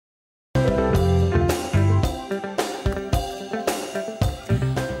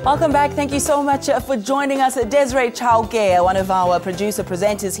Welcome back. Thank you so much for joining us. Desiree Chowke, one of our producer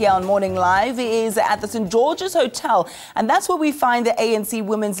presenters here on Morning Live, is at the St. George's Hotel. And that's where we find the ANC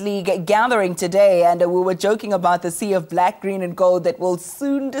Women's League gathering today. And we were joking about the sea of black, green and gold that will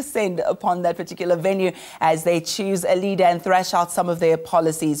soon descend upon that particular venue as they choose a leader and thrash out some of their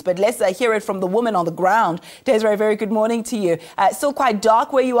policies. But let's hear it from the woman on the ground. Desiree, very good morning to you. Still quite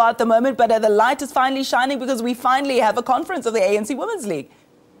dark where you are at the moment, but the light is finally shining because we finally have a conference of the ANC Women's League.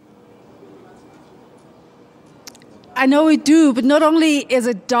 I know we do, but not only is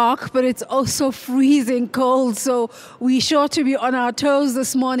it dark, but it's also freezing cold. So we're sure to be on our toes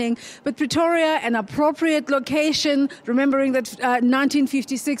this morning. But Pretoria, an appropriate location, remembering that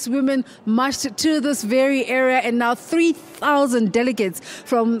 1956 women marched to this very area, and now 3,000 delegates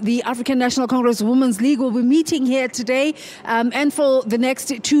from the African National Congress Women's League will be meeting here today and for the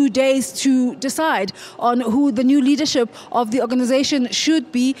next 2 days to decide on who the new leadership of the organization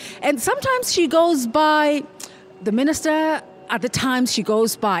should be. And sometimes she goes by the minister, at the times she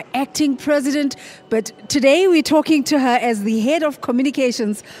goes by acting president, but today we're talking to her as the head of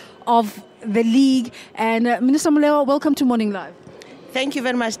communications of the league. And Minister Molewa, welcome to Morning Live. Thank you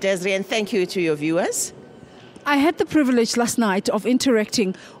very much, Desiree, and thank you to your viewers. I had the privilege last night of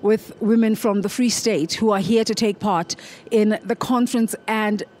interacting with women from the Free State who are here to take part in the conference,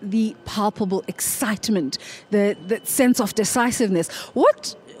 and the palpable excitement, the sense of decisiveness.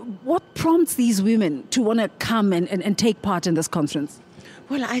 What prompts these women to want to come and take part in this conference?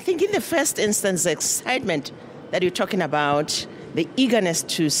 Well, I think in the first instance, the excitement that you're talking about, the eagerness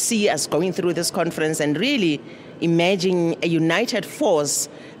to see us going through this conference and really imagining a united force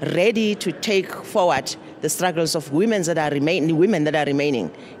ready to take forward the struggles of women that are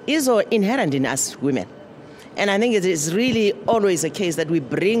remaining is inherent in us women. And I think it is really always a case that we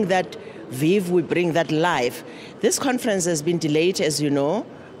bring that we bring that life. This conference has been delayed, as you know,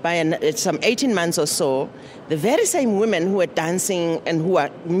 by some 18 months or so. The very same women who are dancing and who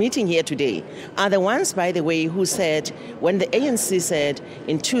are meeting here today are the ones, by the way, who said, when the ANC said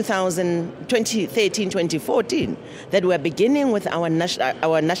in 2013, 2014, that we're beginning with our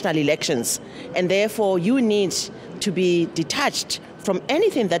national elections, and therefore you need to be detached from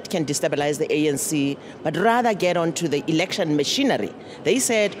anything that can destabilize the ANC, but rather get onto the election machinery. They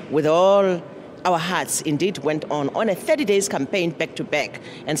said, with all our hearts indeed went on a 30 days campaign back to back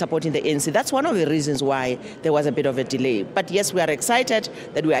and supporting the ANC. That's one of the reasons why there was a bit of a delay. But yes, we are excited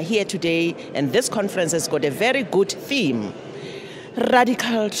that we are here today, and this conference has got a very good theme: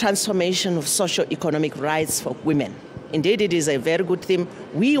 radical transformation of socio-economic rights for women. Indeed, it is a very good theme.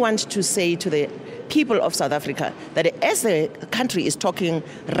 We want to say to the people of South Africa that as the country is talking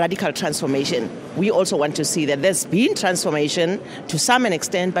radical transformation, we also want to see that there's been transformation to some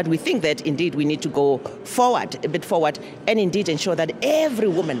extent, but we think that indeed we need to go a bit forward, and indeed ensure that every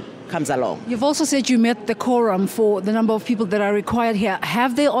woman comes along. You've also said you met the quorum for the number of people that are required here.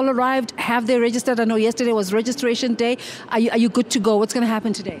 Have they all arrived? Have they registered? I know yesterday was registration day. Are you good to go? What's going to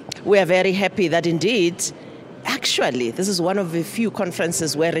happen today? We are very happy that indeed, actually, this is one of the few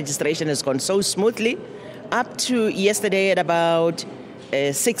conferences where registration has gone so smoothly. Up to yesterday at about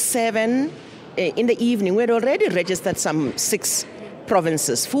 6, 7 in the evening, we had already registered some 6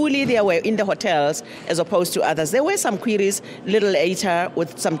 provinces. Fully, they were in the hotels as opposed to others. There were some queries a little later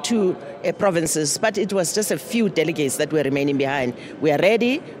with some 2 provinces, but it was just a few delegates that were remaining behind. We are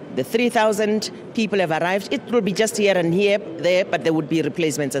ready. The 3,000 people have arrived. It will be just here and there, but there would be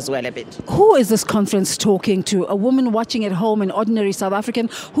replacements as well a bit. Who is this conference talking to? A woman watching at home, an ordinary South African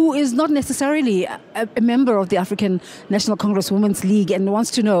who is not necessarily a member of the African National Congress Women's League and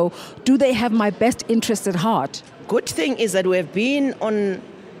wants to know, do they have my best interest at heart? Good thing is that we have been on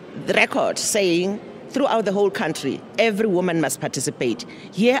the record saying throughout the whole country, every woman must participate.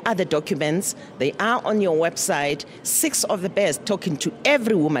 Here are the documents. They are on your website. 6 of the best, talking to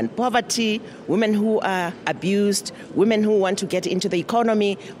every woman. Poverty, women who are abused, women who want to get into the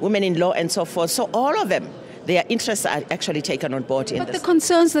economy, women in law and so forth. So all of them, their interests are actually taken on board. But the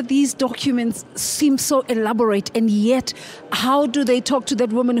concerns that these documents seem so elaborate, and yet how do they talk to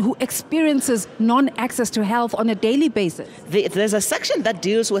that woman who experiences non-access to health on a daily basis? There's a section that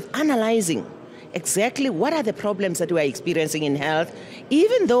deals with analyzing exactly what are the problems that we are experiencing in health,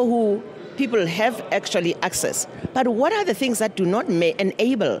 even though people have actually access. But what are the things that do not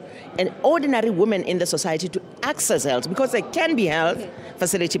enable an ordinary woman in the society to access health? Because there can be health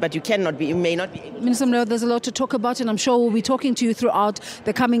facility, but you may not be able. Minister Molewa, there's a lot to talk about, and I'm sure we'll be talking to you throughout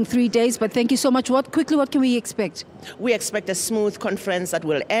the coming 3 days. But thank you so much. What can we expect? We expect a smooth conference that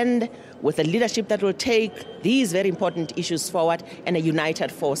will end with a leadership that will take these very important issues forward and a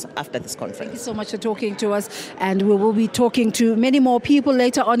united force after this conference. Thank you so much for talking to us, and we will be talking to many more people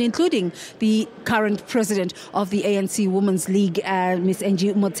later on, including the current president of the ANC Women's League, Ms.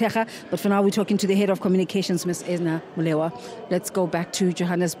 Edna Molewa. But for now, we're talking to the head of communications, Ms. Edna Molewa. Let's go back to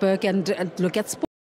Johannesburg and look at sports.